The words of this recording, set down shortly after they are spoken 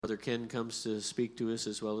Brother Ken comes to speak to us,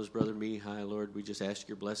 as well as Brother Mihai. Lord, we just ask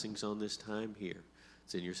your blessings on this time here.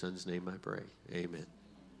 It's in your Son's name I pray. Amen.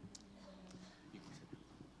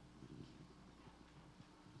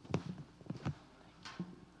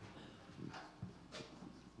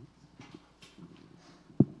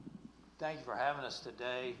 Thank you for having us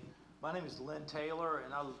today. My name is Lynn Taylor,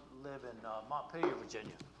 and I live in Montpelier,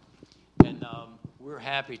 Virginia. And we're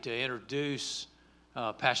happy to introduce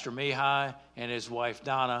Pastor Mihai and his wife,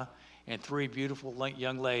 Donna, and three beautiful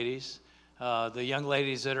young ladies. The young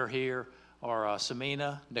ladies that are here are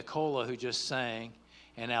Samina, Nicola, who just sang,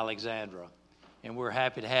 and Alexandra. And we're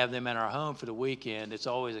happy to have them in our home for the weekend. It's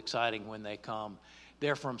always exciting when they come.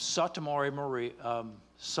 They're from Sătomări,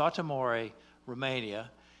 Romania.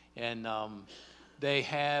 And they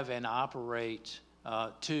have and operate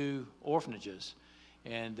 2 orphanages,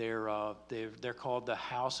 and they're called the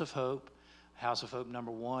House of Hope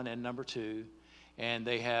number 1 and number 2, and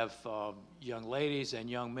they have young ladies and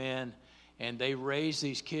young men, and they raise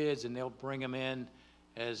these kids, and they'll bring them in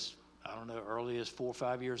as early as 4 or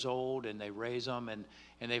 5 years old, and they raise them, and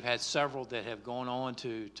they've had several that have gone on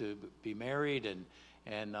to be married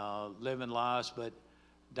and living lives, but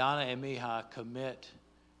Donna and Mihai commit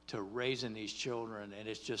to raising these children, and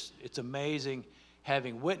it's amazing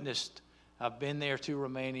having witnessed. I've been there to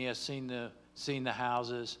Romania, seen the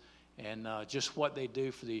houses, and just what they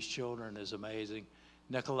do for these children is amazing.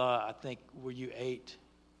 Nicola, I think, were you 8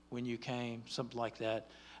 when you came, something like that?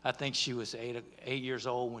 I think she was 8 years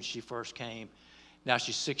old when she first came. Now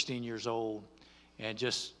she's 16 years old, and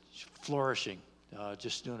just flourishing,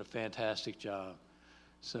 just doing a fantastic job.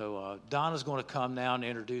 So Donna's going to come now and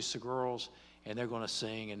introduce the girls, and they're going to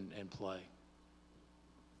sing and play.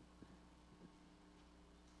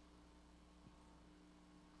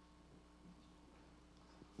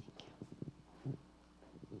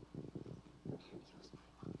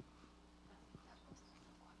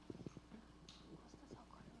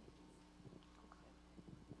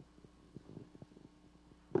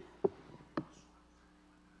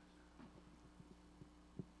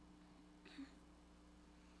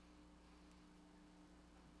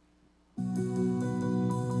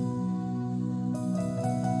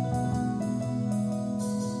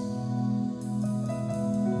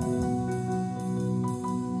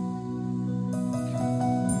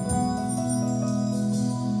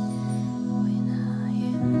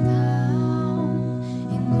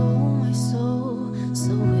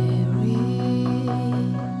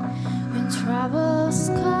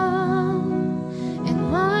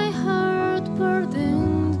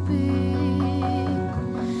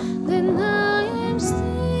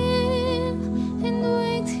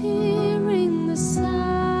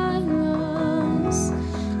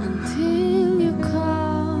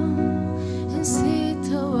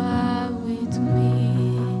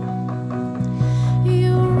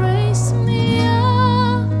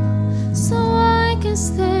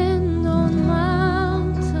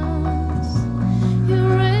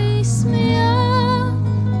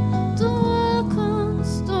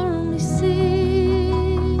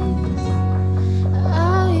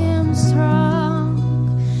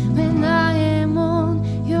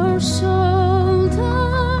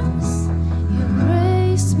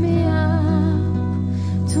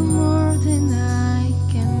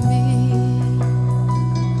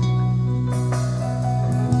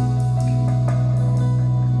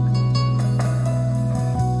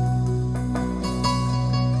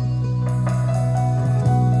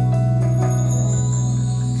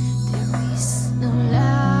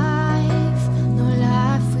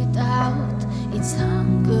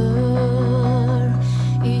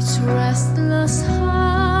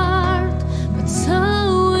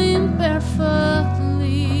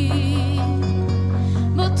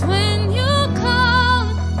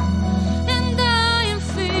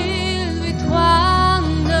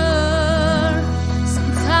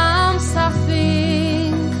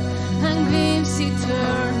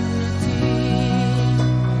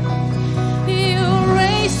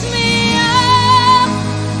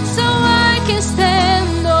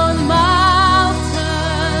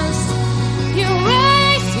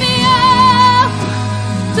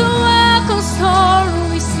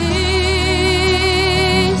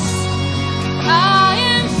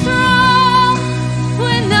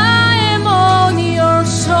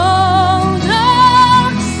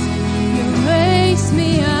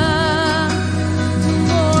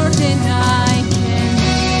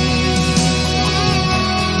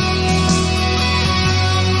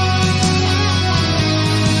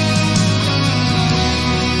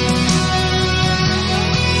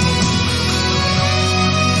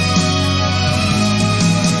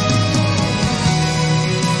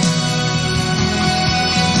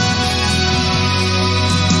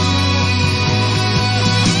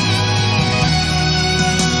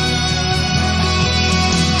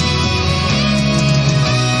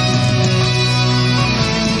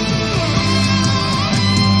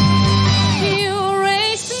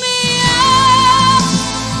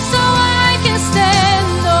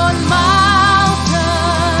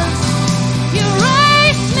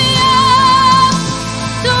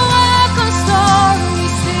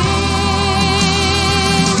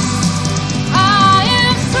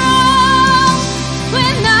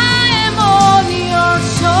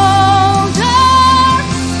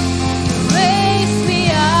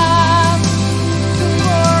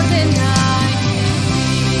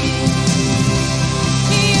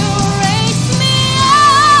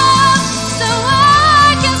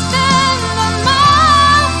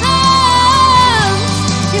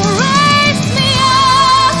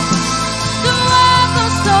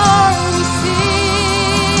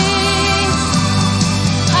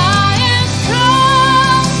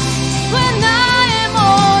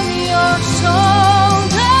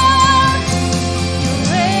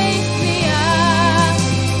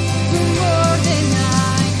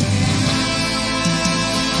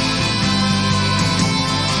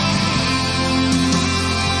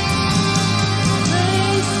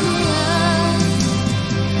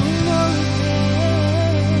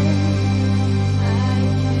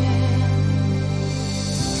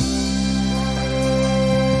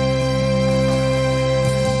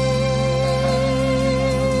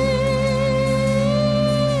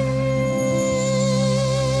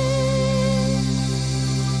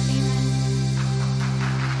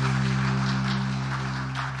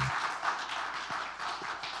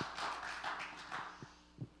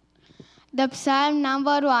 The Psalm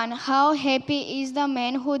number 1. How happy is the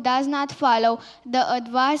man who does not follow the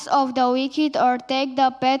advice of the wicked or take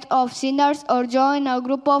the path of sinners or join a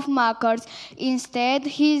group of mockers. Instead,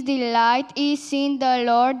 his delight is in the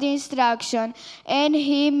Lord's instruction, and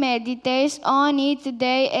he meditates on it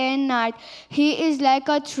day and night. He is like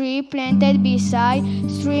a tree planted beside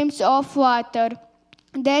streams of water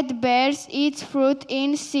that bears its fruit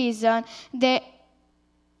in season.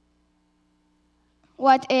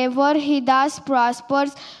 Whatever he does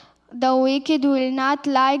prospers. The wicked will not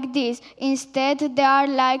like this. Instead, they are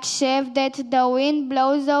like chaff that the wind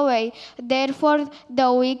blows away. Therefore,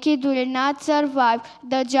 the wicked will not survive.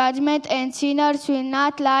 The judgment and sinners will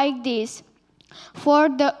not like this. For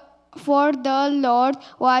the Lord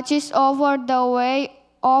watches over the way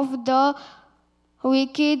of the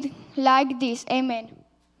wicked like this. Amen.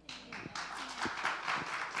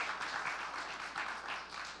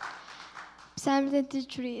 Psalm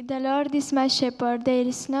 23. The Lord is my shepherd, there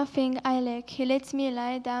is nothing I lack. He lets me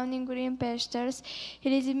lie down in green pastures.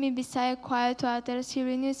 He leads me beside quiet waters. He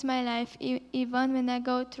renews my life. Even when I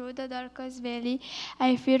go through the darkest valley,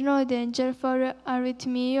 I fear no danger, for you are with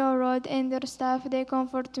me. Your rod and your staff, they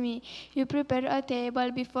comfort me. You prepare a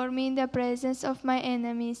table before me in the presence of my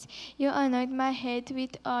enemies. You anoint my head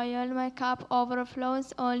with oil. My cup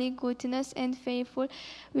overflows. Only goodness and faithful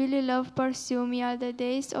will you love pursue me all the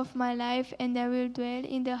days of my life, and I will dwell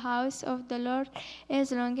in the house of the Lord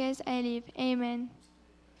as long as I live. Amen.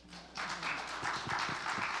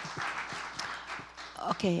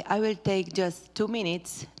 Okay, I will take just 2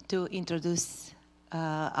 minutes to introduce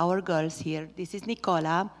our girls here. This is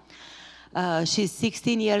Nicola. She's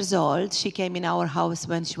 16 years old. She came in our house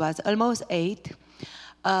when she was almost 8.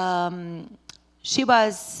 She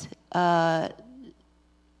was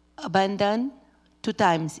abandoned 2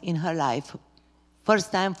 times in her life.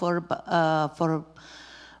 First time for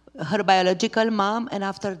her biological mom, and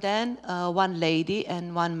after then, one lady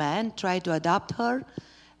and one man tried to adopt her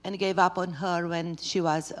and gave up on her when she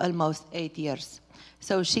was almost 8 years.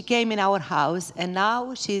 So she came in our house, and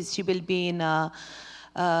now she will be in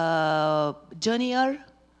junior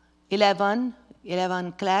 11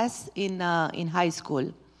 class in high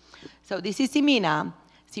school. So this is Simina.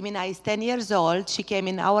 Simina is 10 years old. She came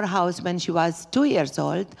in our house when she was 2 years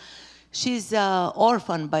old. She's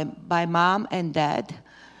orphaned by mom and dad.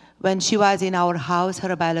 When she was in our house,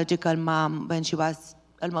 her biological mom, when she was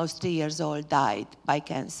almost 3 years old, died by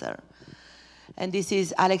cancer. And this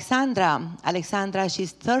is Alexandra. Alexandra,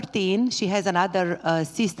 she's 13. She has another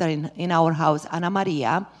sister in our house, Ana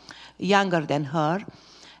Maria, younger than her.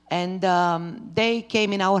 And they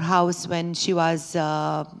came in our house when she was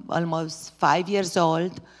almost 5 years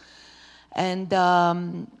old. And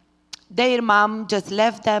their mom just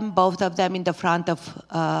left them, both of them, in the front of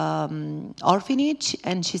orphanage.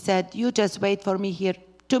 And she said, you just wait for me here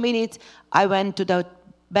 2 minutes. I went to the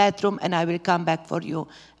bathroom and I will come back for you.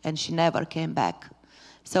 And she never came back.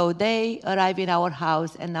 So they arrived in our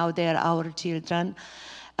house, and now they are our children.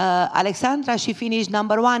 Alexandra, she finished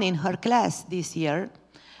number 1 in her class this year.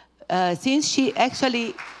 Since she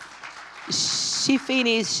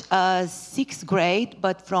finished 6th grade,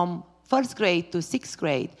 but from 1st grade to 6th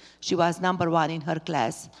grade, she was number 1 in her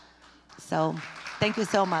class. So thank you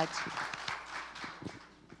so much.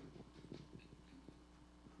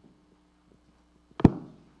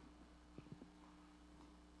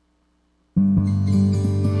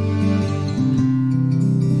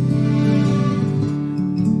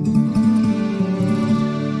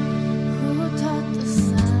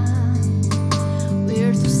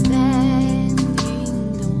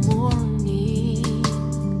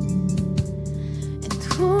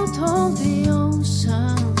 Told the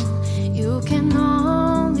ocean you can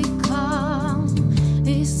only come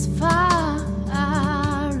this far,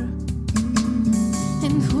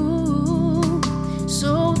 and who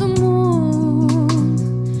showed the moon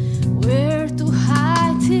where to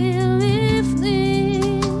hide till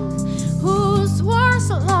evening, whose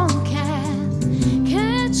words alone can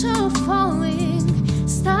catch a falling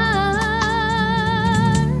star.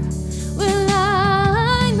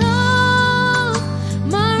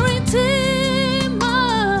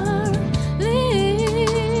 Live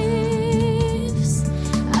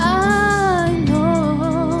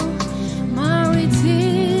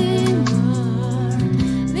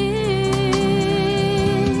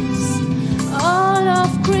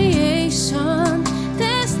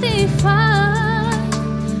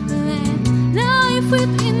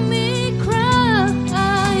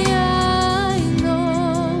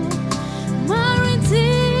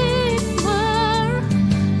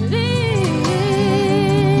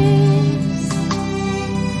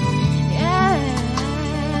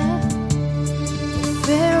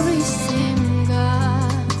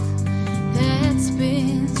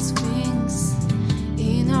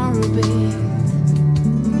orbit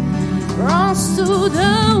runs to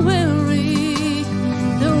the weary,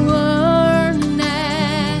 the worn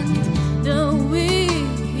and the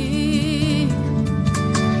weak,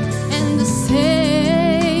 and the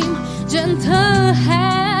same gentle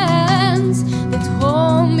hands that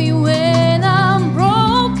hold me when I'm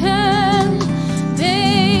broken,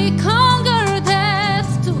 they conquer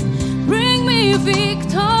death to bring me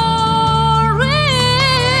victory.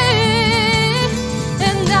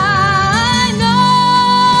 And I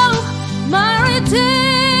know my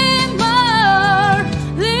Redeemer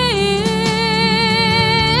lives.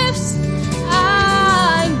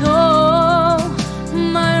 I know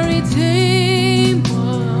my Redeemer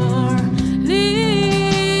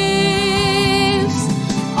lives.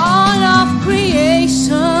 All of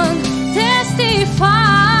creation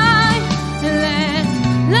testify, let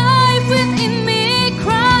life within me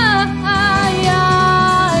cry.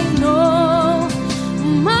 I know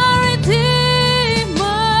my Redeemer,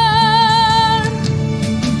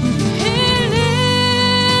 He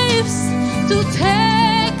lives to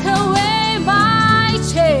take away my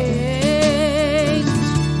chains,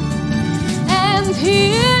 and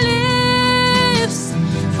He lives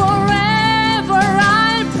forever.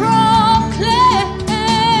 I'll proclaim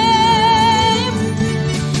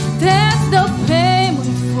that's the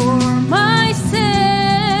payment for my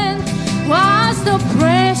sin, was the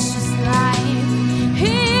precious life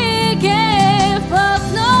He gave. But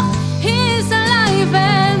no, He's alive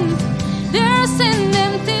and there's an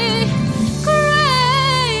empty grave.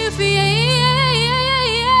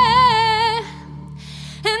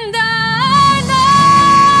 And I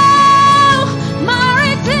know my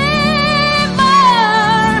Redeemer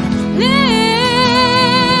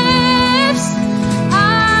lives.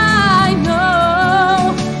 I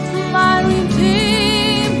know my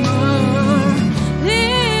Redeemer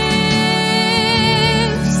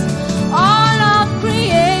lives. All of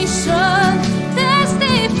creation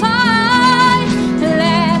testify,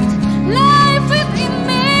 let life within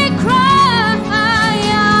me cry.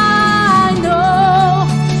 I know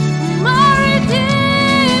my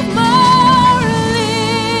Redeemer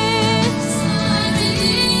lives.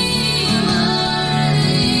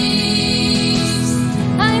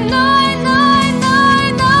 I know, I know, I know, I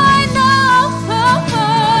know, I know.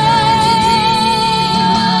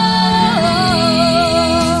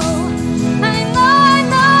 I know, I know,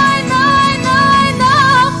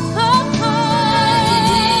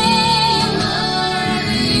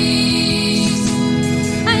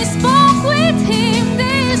 I spoke with Him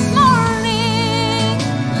this morning.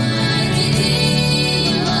 He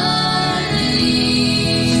lives,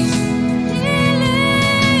 He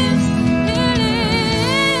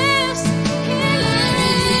lives, He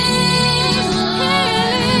lives.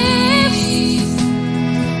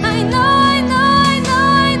 I know, I know, I know,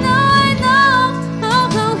 I know, I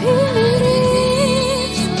know. He lives.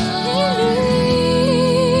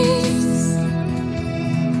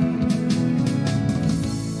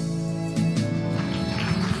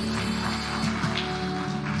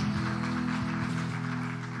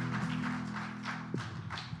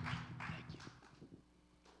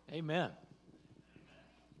 Amen.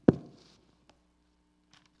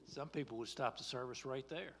 Some people would stop the service right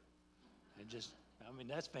there and just, I mean,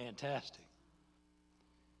 that's fantastic.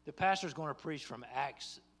 The pastor's going to preach from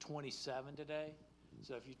Acts 27 today.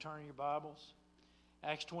 So if you turn in your Bibles,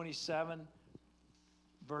 Acts 27,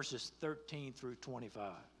 verses 13 through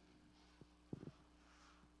 25.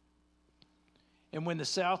 And when the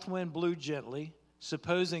south wind blew gently,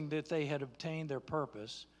 supposing that they had obtained their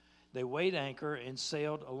purpose, they weighed anchor and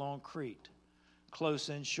sailed along Crete, close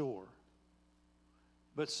inshore.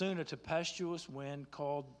 But soon a tempestuous wind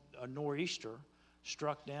called a nor'easter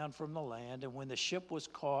struck down from the land, and when the ship was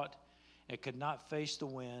caught and could not face the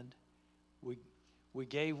wind, we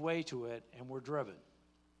gave way to it and were driven.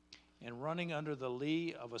 And running under the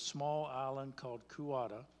lee of a small island called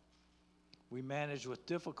Kuata, we managed with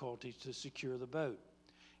difficulty to secure the boat.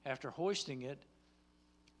 After hoisting it,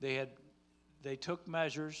 they took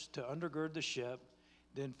measures to undergird the ship.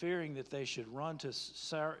 Then, fearing that they should run to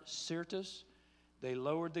Syrtis, they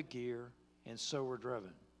lowered the gear, and so were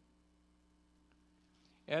driven.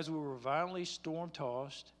 As we were violently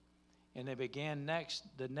storm-tossed, and they began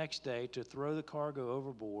the next day to throw the cargo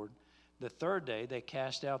overboard, the third day they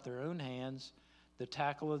cast out their own hands the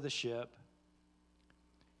tackle of the ship.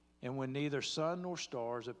 And when neither sun nor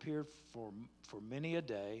stars appeared for many a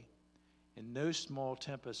day, and no small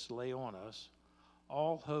tempest lay on us,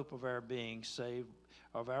 all hope of our being saved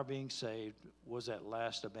was at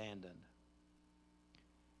last abandoned.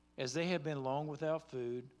 As they had been long without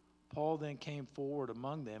food, Paul then came forward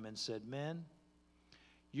among them and said, "Men,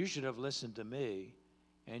 You should have listened to me,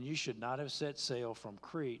 and you should not have set sail from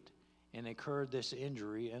Crete and incurred this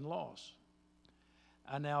injury and loss.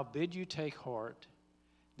 I now bid you take heart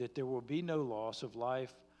that there will be no loss of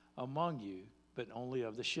life among you, but only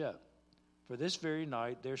of the ship. For this very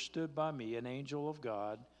night there stood by me an angel of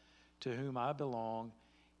God, to whom I belong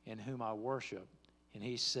and whom I worship. And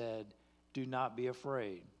he said, do not be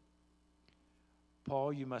afraid.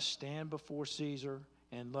 Paul, you must stand before Caesar,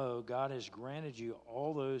 and lo, God has granted you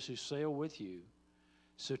all those who sail with you.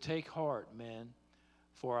 So take heart, men,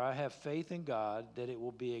 for I have faith in God that it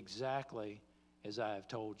will be exactly as I have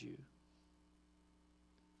told you.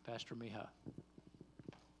 Pastor Miha.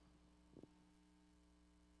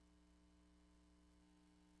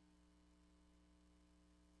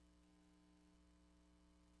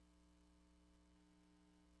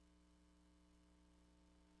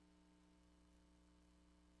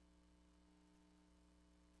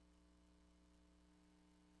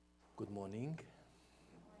 Good morning.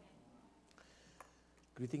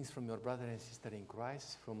 Greetings from your brother and sister in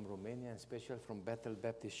Christ from Romania, and special from Bethel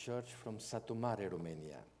Baptist Church from Satu Mare,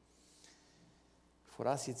 Romania. For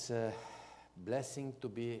us, it's a blessing to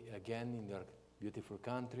be again in your beautiful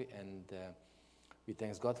country, and we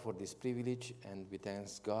thank God for this privilege, and we thank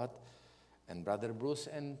God and Brother Bruce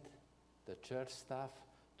and the church staff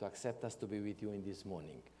to accept us to be with you in this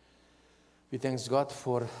morning. We thank God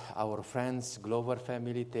for our friends, Glover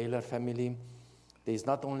family, Taylor family. There is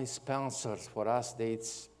not only sponsors for us,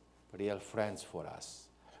 it's real friends for us.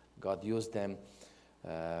 God used them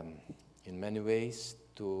in many ways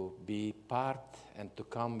to be part and to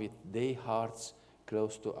come with their hearts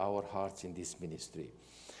close to our hearts in this ministry.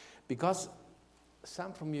 Because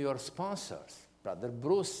some from your sponsors, Brother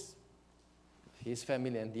Bruce, his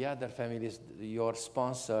family, and the other families, your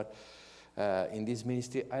sponsor in this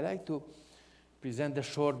ministry, I like to present a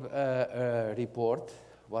short report,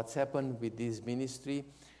 what's happened with this ministry.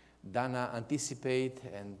 Dana anticipate,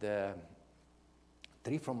 and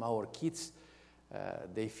 3 from our kids,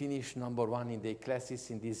 they finished number 1 in their classes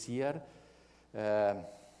in this year.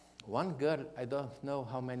 One girl, I don't know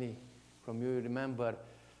how many from you remember,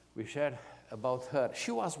 we shared about her. She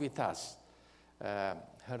was with us,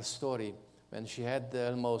 her story, when she had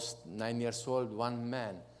almost 9 years old, one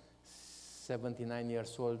man, 79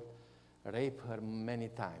 years old, raped her many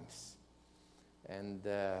times. And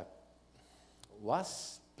her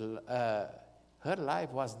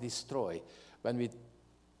life was destroyed. When we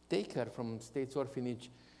take her from State's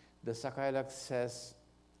Orphanage, the psychologist says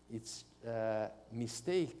it's a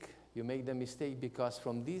mistake. You make the mistake because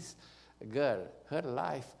from this girl, her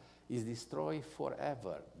life is destroyed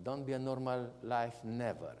forever. Don't be a normal life,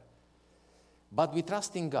 never. But we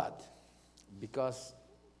trust in God, because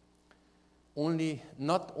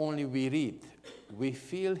not only we read, we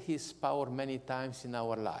feel His power many times in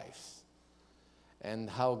our lives. And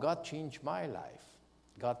how God changed my life.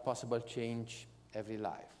 God possible change every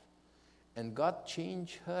life. And God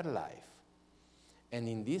changed her life. And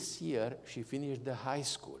in this year, she finished the high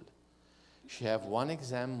school. She have one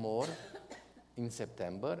exam more in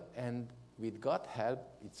September, and with God's help,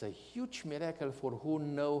 it's a huge miracle for who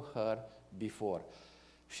know her before.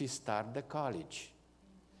 She started the college.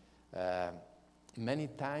 Many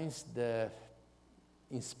times the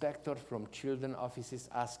inspector from children offices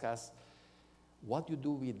ask us, what you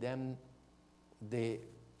do with them, they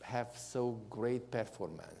have so great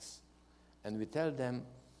performance. And we tell them,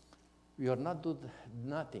 we are not do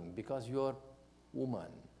nothing because you're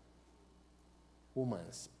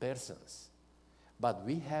persons. But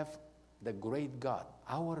we have the great God.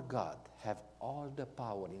 Our God have all the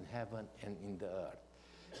power in heaven and in the earth.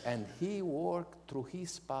 And He worked through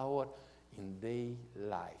His power in their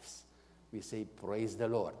lives. We say, praise the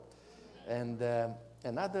Lord. And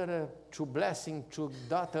another true blessing, 2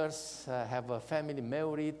 daughters have a family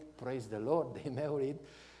married. Praise the Lord, they married.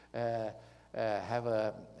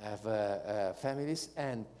 Have families,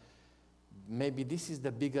 and maybe this is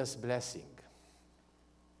the biggest blessing.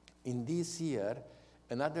 In this year,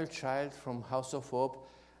 another child from House of Hope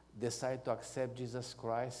decided to accept Jesus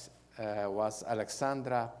Christ, was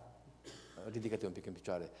Alexandra. Ridicate un pic în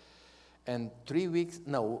picioare. And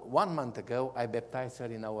 1 month ago, I baptized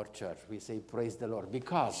her in our church. We say, praise the Lord,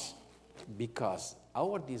 because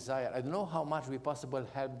our desire, I don't know how much we possible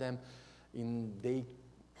help them in their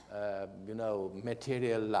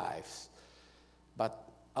material lives. But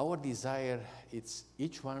our desire, it's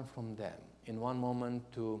each one from them in one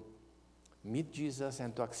moment to meet Jesus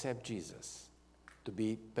and to accept Jesus, to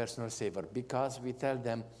be personal savior. Because we tell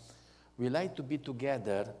them, we like to be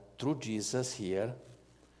together through Jesus here,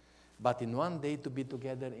 but in one day to be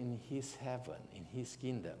together in His heaven, in His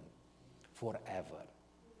kingdom, forever.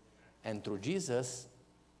 And through Jesus,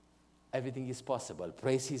 everything is possible.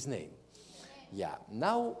 Praise his name. Yeah.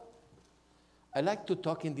 Now, I'd like to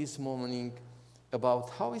talk in this morning about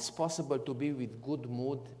how it's possible to be with good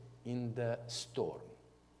mood in the storm.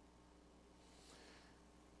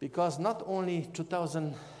 Because not only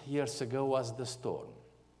 2,000 years ago was the storm.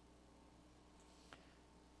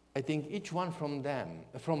 I think each one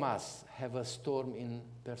from us, have a storm in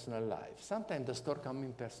personal life. Sometimes the storm comes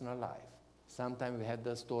in personal life. Sometimes we have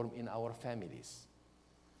the storm in our families.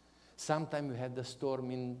 Sometimes we have the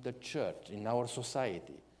storm in the church, in our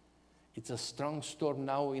society. It's a strong storm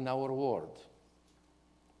now in our world.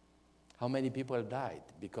 How many people died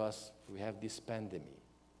because we have this pandemic?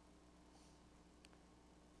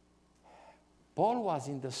 Paul was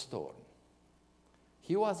in the storm.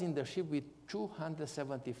 He was in the ship with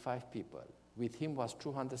 275 people. With him was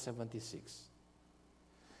 276.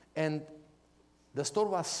 And the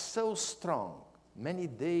storm was so strong. Many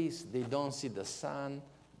days they don't see the sun,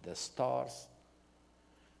 the stars.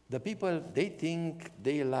 The people, they think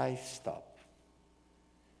their life stopped.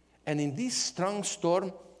 And in this strong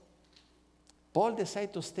storm, Paul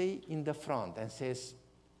decided to stay in the front and says,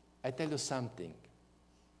 I tell you something.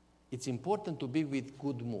 It's important to be with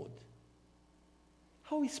good mood.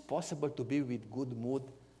 How is it possible to be with good mood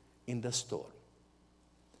in the storm?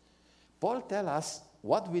 Paul tells us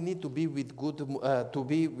what we need to be with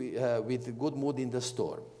with good mood in the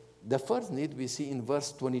storm. The first need we see in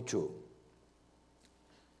verse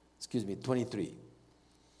 23.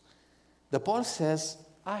 The Paul says,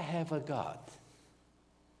 I have a God.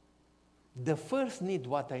 The first need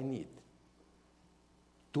what I need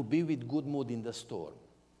to be with good mood in the storm,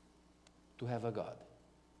 to have a God.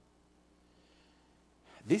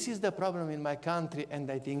 This is the problem in my country, and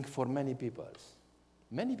I think for many people.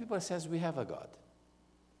 Many people says we have a God.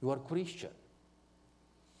 You are Christian.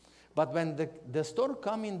 But when the storm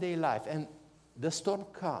come in their life, and the storm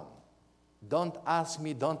come, don't ask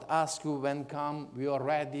me, don't ask you when come, we are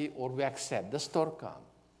ready or we accept. The storm come.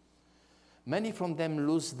 Many from them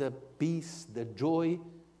lose the peace, the joy,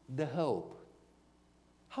 the hope.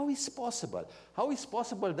 How is possible? How is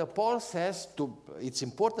possible that Paul says it's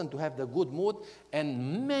important to have the good mood,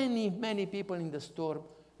 and many, many people in the storm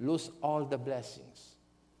lose all the blessings?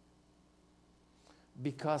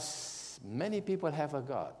 Because many people have a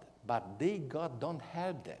God, but God don't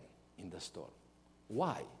help them in the storm.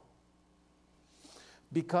 Why?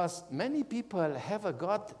 Because many people have a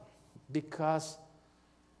God because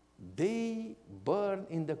they burn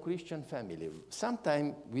in the Christian family.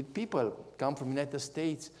 Sometimes with people come from United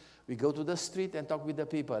States, we go to the street and talk with the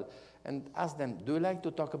people and ask them, do you like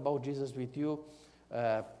to talk about Jesus with you?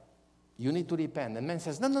 You need to repent. And man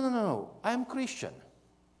says, no, I am Christian.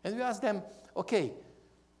 And we ask them, okay,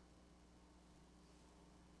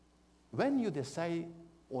 when you decide,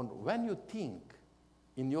 or when you think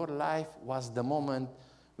in your life was the moment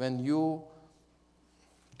when you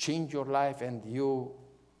change your life and you're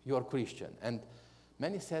Christian. And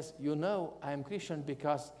many says, I am Christian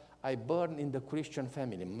because I born in the Christian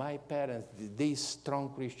family. My parents, they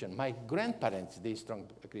strong Christian. My grandparents, they strong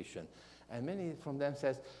Christian. And many from them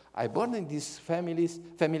says, I born in this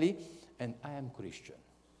family and I am Christian.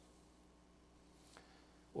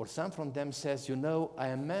 Or some from them says, I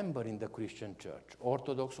am member in the Christian church,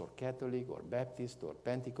 Orthodox or Catholic or Baptist or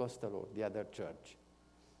Pentecostal or the other church.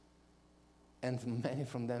 And many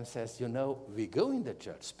from them says, we go in the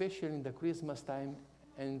church, especially in the Christmas time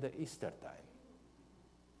and the Easter time.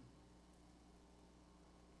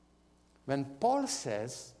 When Paul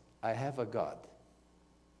says, I have a God,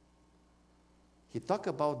 he talked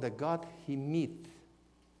about the God he met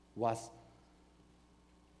was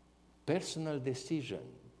personal decision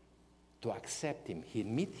to accept him. He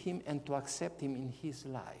met him and to accept him in his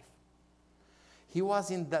life. He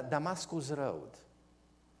was in the Damascus Road.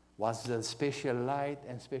 Was a special light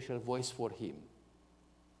and special voice for him.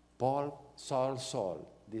 Paul, Saul,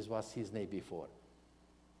 this was his name before.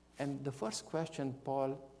 And the first question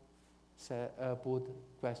Paul put,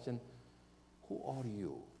 who are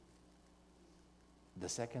you? The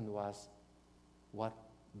second was, what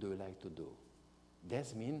do you like to do?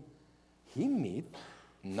 That means he met,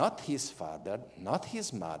 not his father, not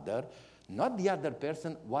his mother, not the other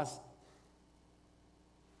person, was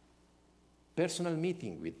personal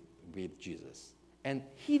meeting with Jesus. And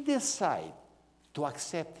he decided to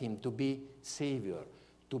accept him to be Savior,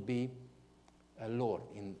 to be a Lord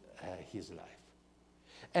in his life.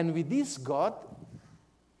 And with this God,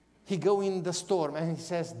 he go in the storm and he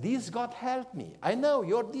says, this God help me. I know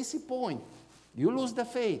you're disappointed. You lose the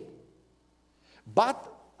faith. But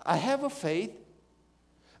I have a faith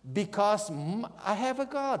because I have a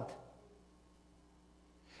God.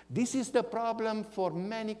 This is the problem for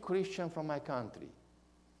many Christians from my country.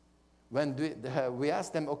 When we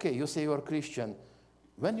ask them, okay, you say you're a Christian,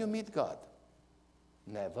 when you meet God?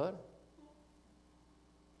 Never.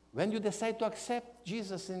 When you decide to accept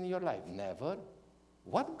Jesus in your life? Never.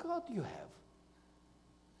 What God do you have?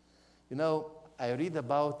 You know, I read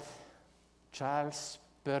about Charles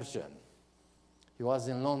Spurgeon. He was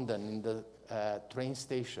in London in the train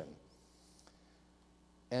station.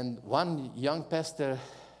 And one young pastor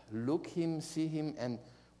looked him, see him, and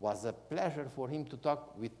was a pleasure for him to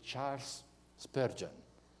talk with Charles Spurgeon.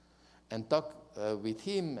 And talk with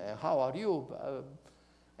him, how are you?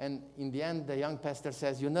 And in the end, the young pastor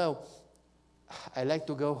says, you know, I like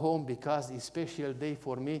to go home because it's a special day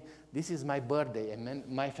for me. This is my birthday, and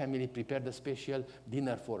my family prepared a special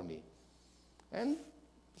dinner for me. And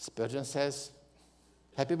Spurgeon says,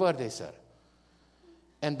 happy birthday, sir.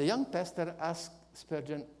 And the young pastor asked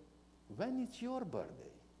Spurgeon, when is your birthday?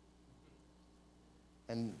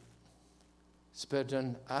 And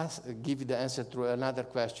Spurgeon give the answer through another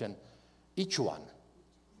question. Each one.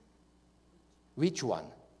 Which one?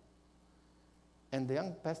 And the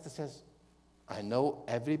young pastor says, I know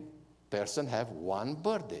every person have one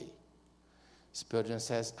birthday. Spurgeon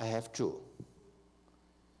says, I have two.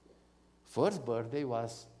 First birthday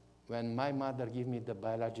was when my mother gave me the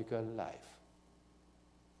biological life.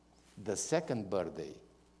 The second birthday,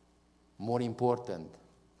 more important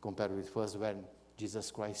compared with first, when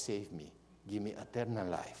Jesus Christ saved me, give me eternal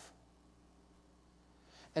life.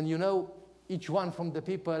 And you know, each one from the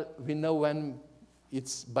people, we know when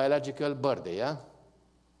it's biological birthday, yeah?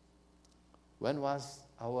 When was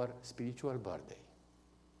our spiritual birthday?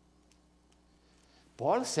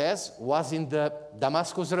 Paul says, was in the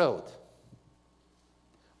Damascus Road.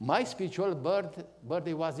 My spiritual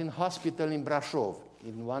birthday was in hospital in Brasov,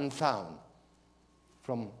 in one town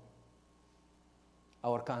from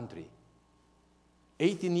our country.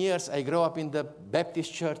 18 years I grew up in the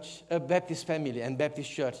Baptist church, Baptist family and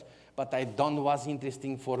Baptist church, but I don't was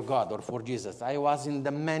interesting for God or for Jesus. I was in the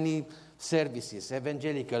many services,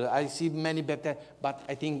 evangelical. I see many Baptist, but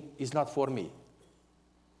I think it's not for me.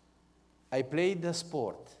 I played the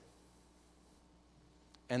sport,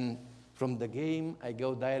 and from the game I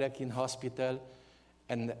go direct in hospital,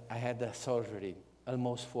 and I had a surgery,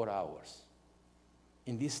 almost 4 hours.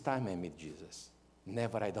 In this time I meet Jesus.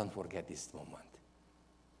 Never, I don't forget this moment.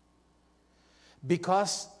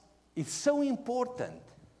 Because it's so important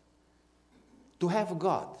to have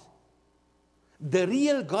God. The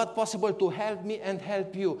real God possible to help me and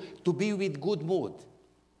help you to be with good mood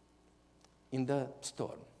in the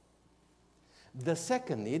storm. The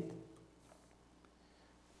second need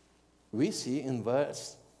we see in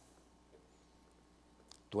verse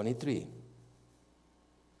 23.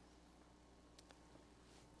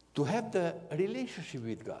 To have the relationship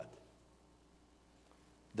with God.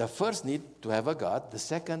 The first need to have a God. The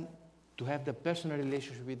second, to have the personal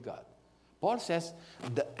relationship with God. Paul says,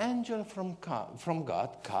 the angel from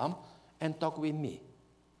God come and talk with me.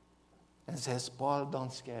 And says, Paul,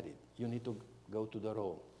 don't scare it. You need to go to the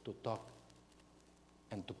Rome to talk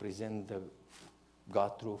and to present the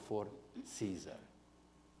God through for Caesar.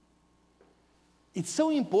 It's so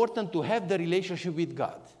important to have the relationship with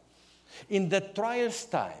God. In the trials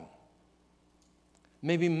time,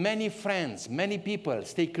 maybe many friends, many people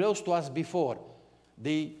stay close to us before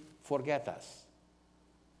they forget us.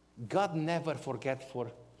 God never forgets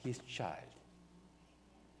for his child.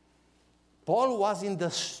 Paul was in the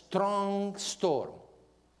strong storm.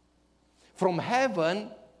 From heaven,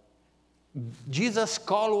 Jesus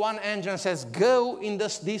called one angel and says, go in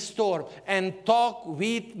this storm and talk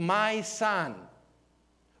with my son,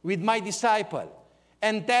 with my disciple,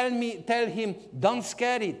 and tell him, don't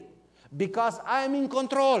scare it, because I'm in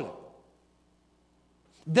control.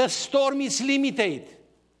 The storm is limited.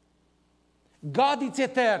 God is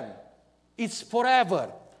eternal. It's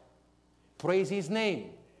forever. Praise his name.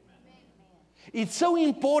 It's so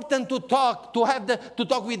important to talk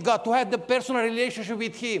with God, to have the personal relationship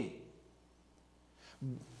with him.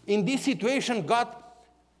 In this situation, God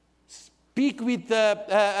speak with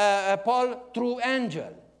Paul through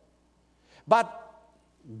angel. But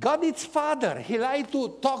God is Father. He likes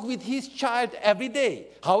to talk with his child every day.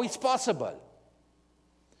 How is possible?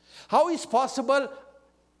 How is possible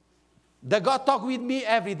that God talk with me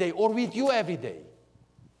every day or with you every day?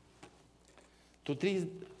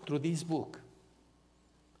 Through this book.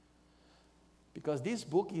 Because this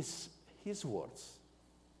book is his words.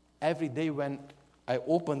 Every day when I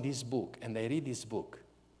open this book and I read this book,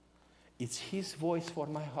 it's his voice for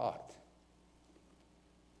my heart.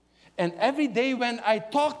 And every day when I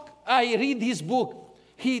read his book,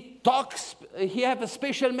 He talks, he has a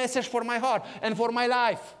special message for my heart and for my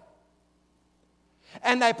life.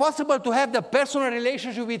 And I possible to have the personal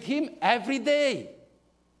relationship with him every day.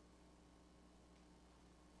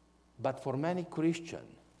 But for many Christians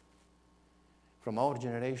from our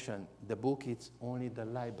generation, the book is only the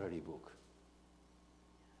library book.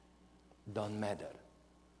 Don't matter.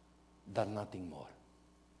 They're nothing more.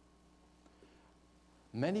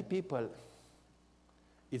 Many people,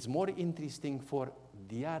 it's more interesting for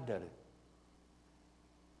the other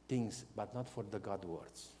things, but not for the God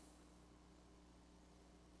words.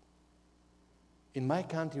 In my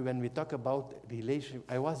country, when we talk about relationship,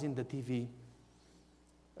 I was in the TV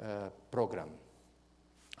program,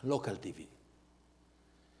 local TV.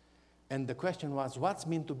 And the question was, what's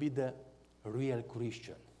meant to be the real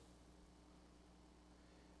Christian?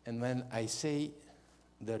 And when I say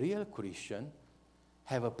the real Christian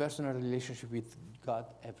have a personal relationship with God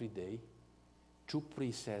every day, true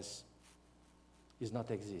priest says, is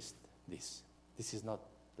not exist, this. This is not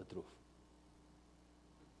the truth.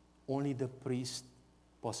 Only the priest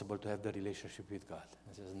possible to have the relationship with God.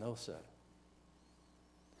 I says, no, sir.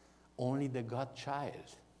 Only the God child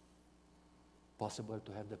possible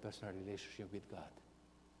to have the personal relationship with God.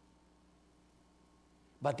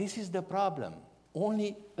 But this is the problem.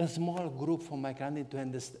 Only a small group for my country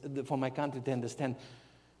to understand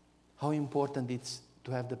how important it's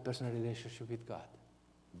to have the personal relationship with God.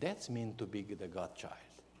 That's mean to be the God child.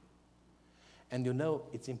 And you know,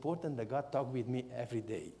 it's important that God talk with me every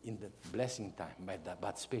day in the blessing time,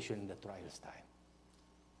 but especially in the trials time.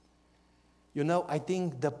 You know, I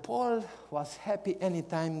think the Paul was happy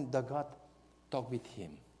anytime the God talked with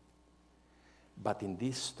him. But in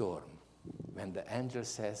this storm, when the angel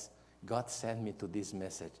says, God sent me to this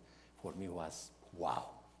message, for me was wow.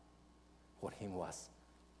 For him was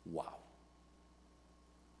wow.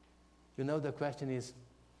 You know, the question is,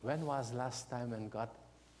 when was last time when God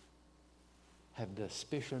had the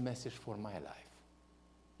special message for my life?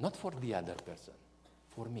 Not for the other person,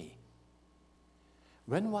 for me.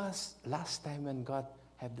 When was last time when God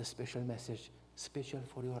had the special message, special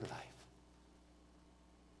for your life?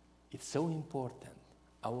 It's so important,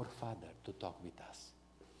 our Father, to talk with us.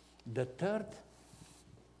 The third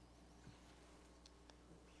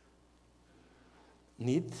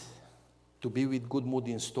need to be with good mood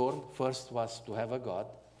in storm, first was to have a God,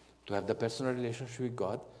 to have the personal relationship with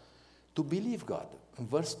God, to believe God. In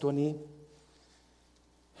verse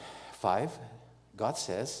 25, God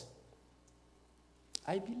says,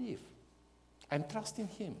 I believe. I'm trusting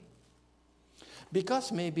him.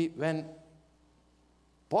 Because maybe when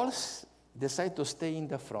Paul decided to stay in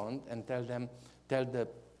the front and tell the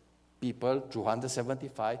people,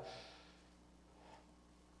 275,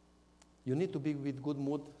 you need to be with good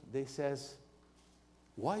mood, they says,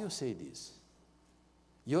 why you say this?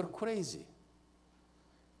 You're crazy.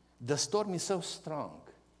 The storm is so strong.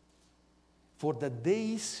 For the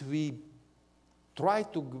days we try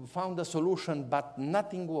to find a solution, but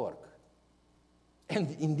nothing works.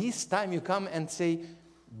 And in this time you come and say,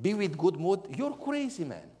 be with good mood. You're crazy,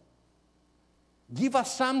 man. Give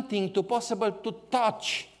us something to possible to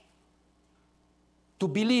touch, to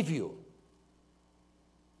believe you.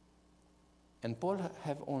 And Paul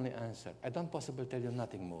have only answered, I don't possibly tell you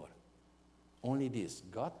nothing more. Only this,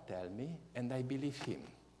 God tell me, and I believe him.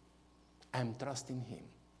 I'm trusting him.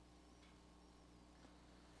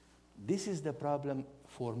 This is the problem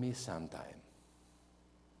for me sometimes.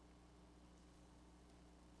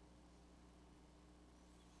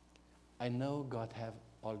 I know God have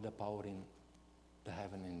all the power in the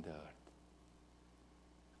heaven and the earth.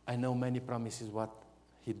 I know many promises what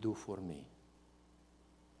he do for me.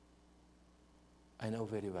 I know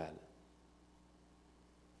very well.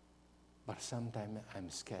 But sometimes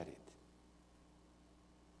I'm scared.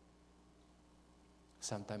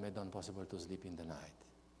 Sometimes I don't possible to sleep in the night.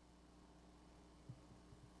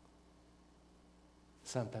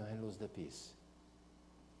 Sometimes I lose the peace.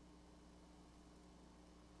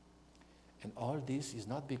 And all this is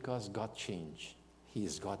not because God changed. He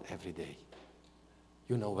is God every day.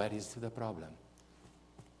 You know where is the problem?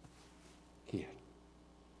 Here.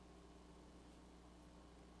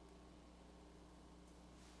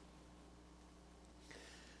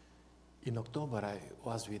 In October, I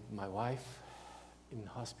was with my wife in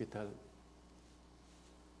hospital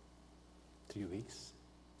 3 weeks.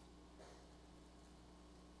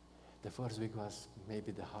 The first week was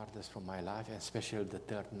maybe the hardest from my life, especially the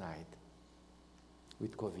third night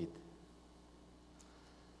with COVID.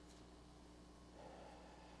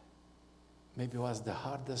 Maybe it was the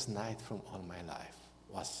hardest night from all my life.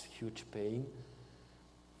 It was huge pain.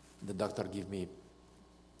 The doctor gave me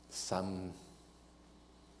some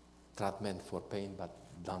treatment for pain, but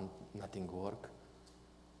nothing work.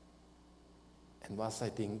 And was, I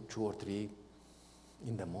think, 2 or 3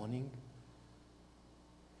 in the morning.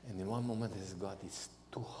 And in one moment I said, God, it's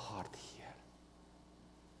too hard here.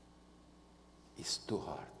 It's too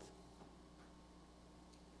hard.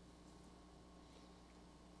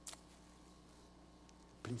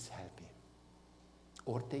 Please help me.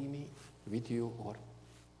 Or take me with you, or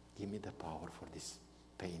give me the power for this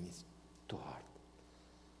pain. It's too hard.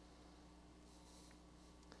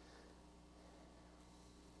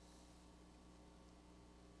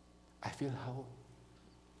 I feel how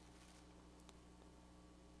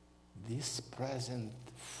this present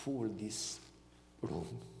full this room.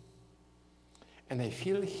 And I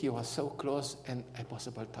feel he was so close and I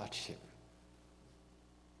possible touch him.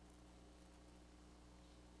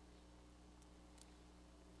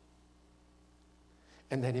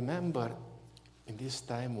 And I remember in this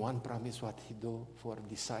time one promise what he do for a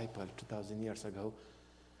disciple 2,000 years ago.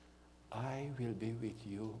 I will be with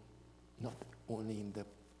you not only in the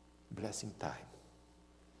blessing time.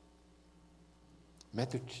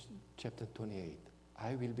 Matthew chapter 28.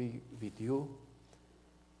 I will be with you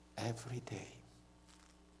every day.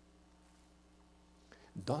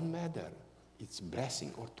 Don't matter, it's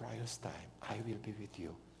blessing or trials time. I will be with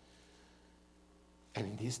you. And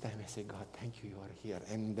in this time I say, God, thank you, you are here.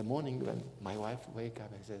 And in the morning when my wife wake up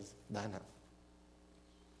and says, Dana,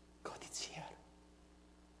 God is here.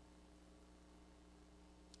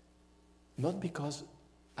 Not because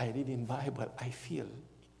I read in Bible, I feel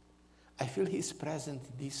He's present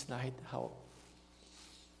this night, how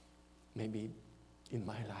maybe in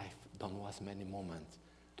my life don't was many moments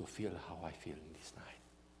to feel how I feel in this night.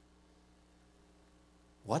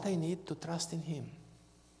 What I need to trust in Him,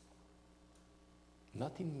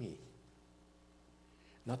 not in me,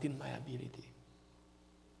 not in my ability,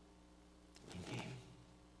 in Him.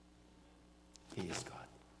 He is God.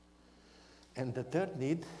 And the third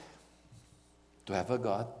need, to have a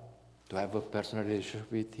God, to have a personal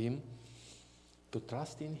relationship with Him, to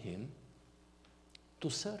trust in Him, to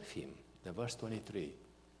serve Him. The verse 23.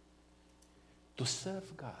 To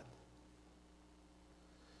serve God.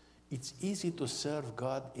 It's easy to serve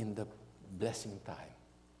God in the blessing time.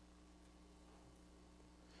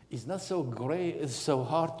 It's not so great, it's so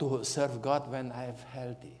hard to serve God when I have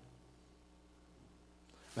healthy,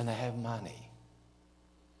 when I have money,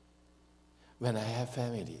 when I have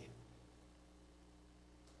family,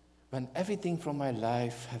 when everything from my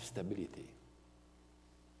life has stability.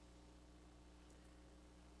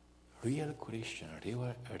 Real Christian,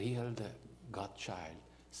 real God child,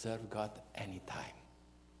 serve God anytime.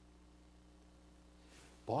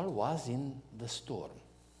 Paul was in the storm.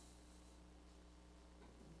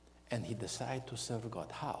 And he decided to serve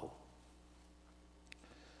God. How?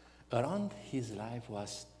 Around his life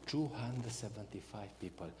was 275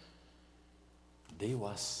 people. They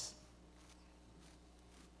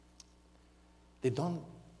don't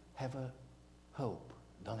have a hope,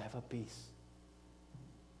 don't have a peace.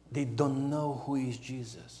 They don't know who is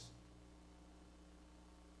Jesus.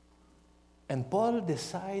 And Paul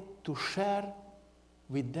decided to share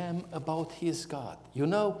with them about his God. You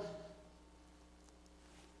know,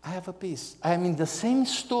 I have a peace. I am in the same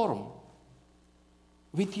storm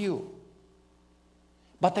with you.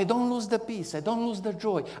 But I don't lose the peace. I don't lose the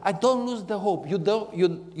joy. I don't lose the hope.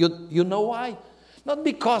 You know why? Not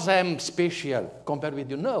because I am special compared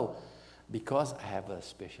with you. No. Because I have a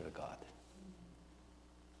special God.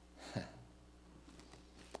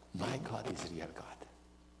 My God is real God.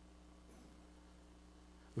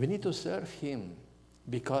 We need to serve Him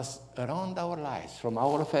because around our lives, from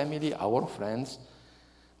our family, our friends,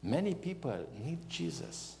 many people need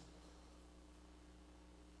Jesus.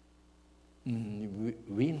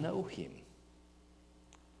 We know Him.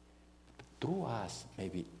 Through us,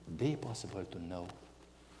 maybe they possible to know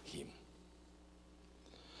Him.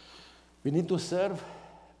 We need to serve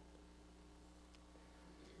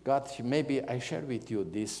God. Maybe I share with you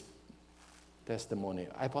this testimony.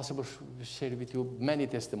 I possibly share with you many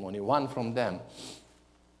testimonies. One from them.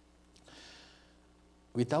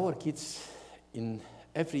 With our kids,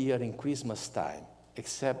 every year in Christmas time,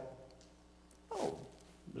 except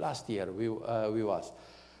last year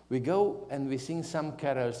we go and we sing some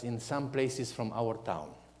carols in some places from our town.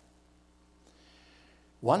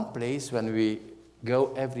 One place when we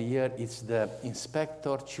go every year is the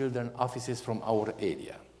inspector children offices from our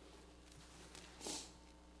area.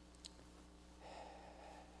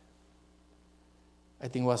 I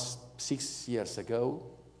think it was 6 years ago.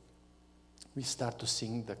 We start to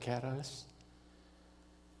sing the carols.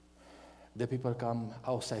 The people come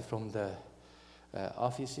outside from the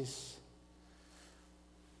offices.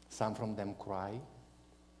 Some from them cry,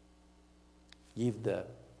 give the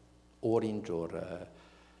orange or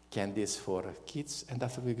candies for kids, and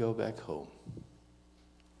after we go back home.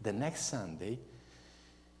 The next Sunday,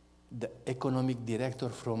 the economic director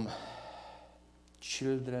from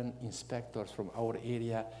children inspectors from our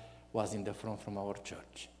area was in the front from our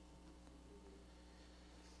church.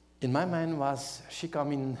 In my mind was, she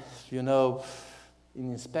come in, in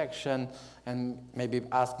inspection and maybe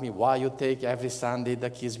ask me why you take every Sunday the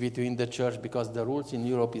kids between the church, because the rules in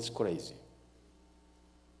Europe is crazy.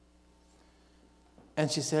 And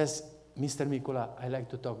she says, Mr. Mikula, I like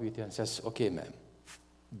to talk with you. And says, okay, ma'am,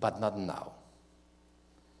 but not now.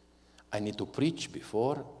 I need to preach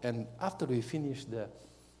before, and after we finish the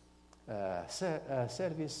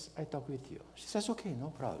service, I talk with you. She says, okay, no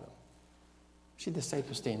problem. She decided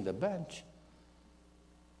to stay in the bench.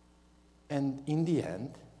 And in the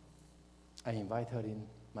end, I invite her in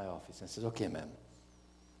my office and says, okay, ma'am,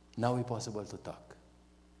 now it's possible to talk.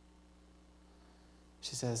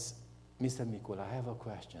 She says, Mr. Mikula, I have a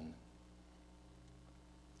question.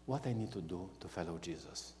 What I need to do to follow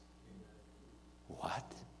Jesus?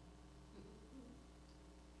 What?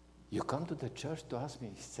 You come to the church to ask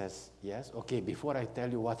me? He says, yes. Okay, before I tell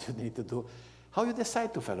you what you need to do, how you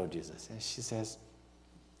decide to follow Jesus? And she says,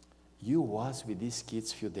 you was with these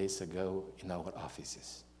kids a few days ago in our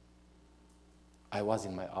offices. I was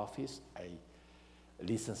in my office. I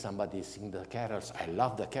listened somebody sing the carols. I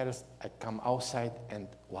love the carols. I come outside and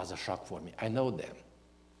it was a shock for me. I know them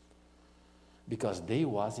because they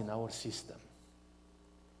was in our system.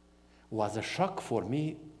 It was a shock for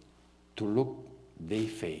me to look their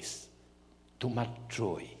face. Too much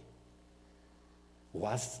joy.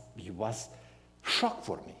 It was shock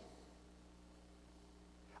for me.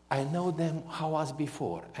 I know them how I was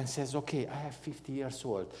before and says, okay, I have 50 years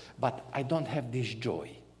old, but I don't have this joy.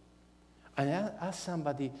 And I ask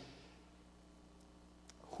somebody,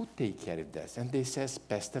 who take care of this? And they says,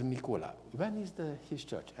 Pastor Mikula. When is his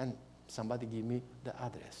church? And somebody give me the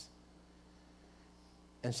address.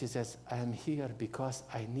 And she says, I am here because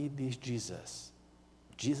I need this Jesus.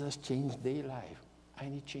 Jesus changed their life. I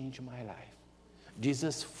need to change my life.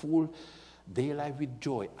 Jesus full their life with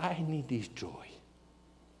joy. I need this joy.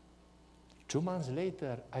 2 months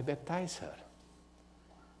later, I baptized her.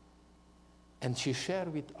 And she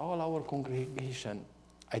shared with all our congregation,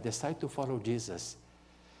 I decided to follow Jesus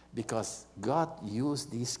because God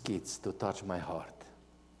used these kids to touch my heart.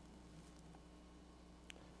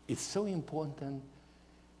 It's so important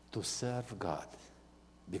to serve God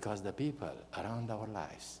because the people around our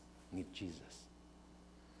lives need Jesus.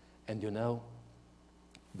 And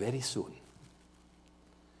very soon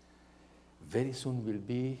will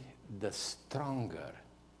be the stronger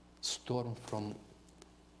storm from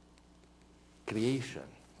creation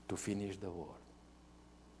to finish the war.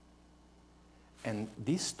 And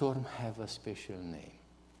this storm have a special name,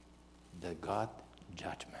 the God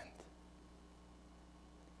judgment.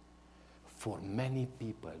 For many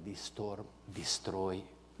people, this storm destroy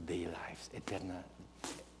their lives,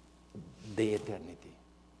 their eternity.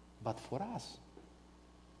 But for us,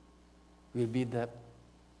 will be the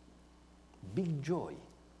big joy.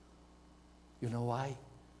 You know why?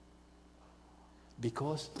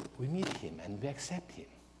 Because we meet him and we accept him.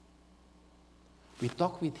 We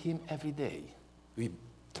talk with him every day. We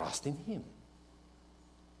trust in him.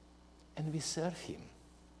 And we serve him.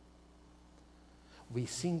 We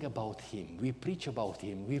sing about him. We preach about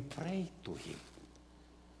him. We pray to him.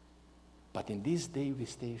 But in this day, we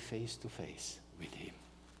stay face to face with him.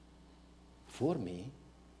 For me,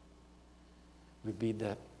 will be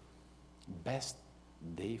the best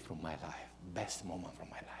day from my life, best moment from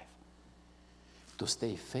my life. To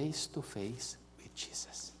stay face to face with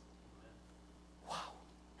Jesus. Wow.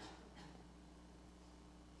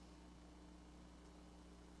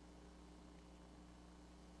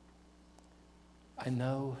 I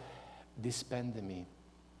know this pandemic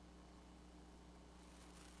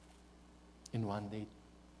in one day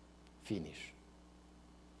finish.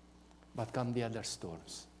 But come the other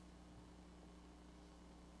storms.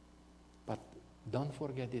 But don't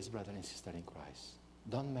forget this, brother and sister in Christ.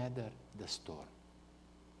 Don't matter the storm.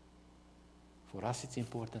 For us, it's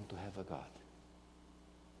important to have a God.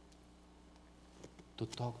 To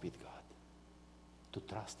talk with God. To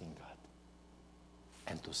trust in God.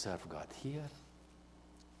 And to serve God here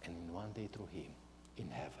and in one day through him in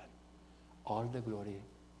heaven. All the glory,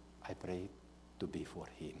 I pray, to be for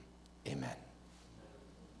him. Amen.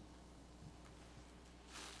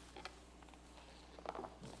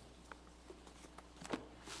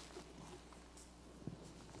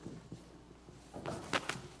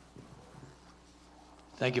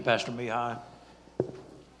 Thank you, Pastor Mihai.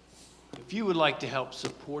 if you would like to help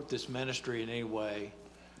support this ministry in any way,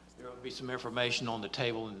 there will be some information on the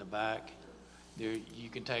table in the back. There, you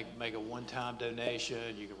can make a one-time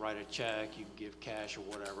donation, you can write a check, you can give cash or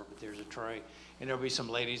whatever, but there's a tray. And there'll be some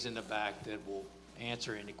ladies in the back that will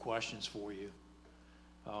answer any questions for you.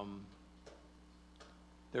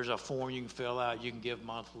 There's a form you can fill out. You can give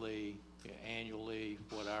monthly, annually,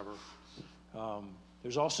 whatever.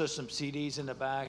 There's also some CDs in the back.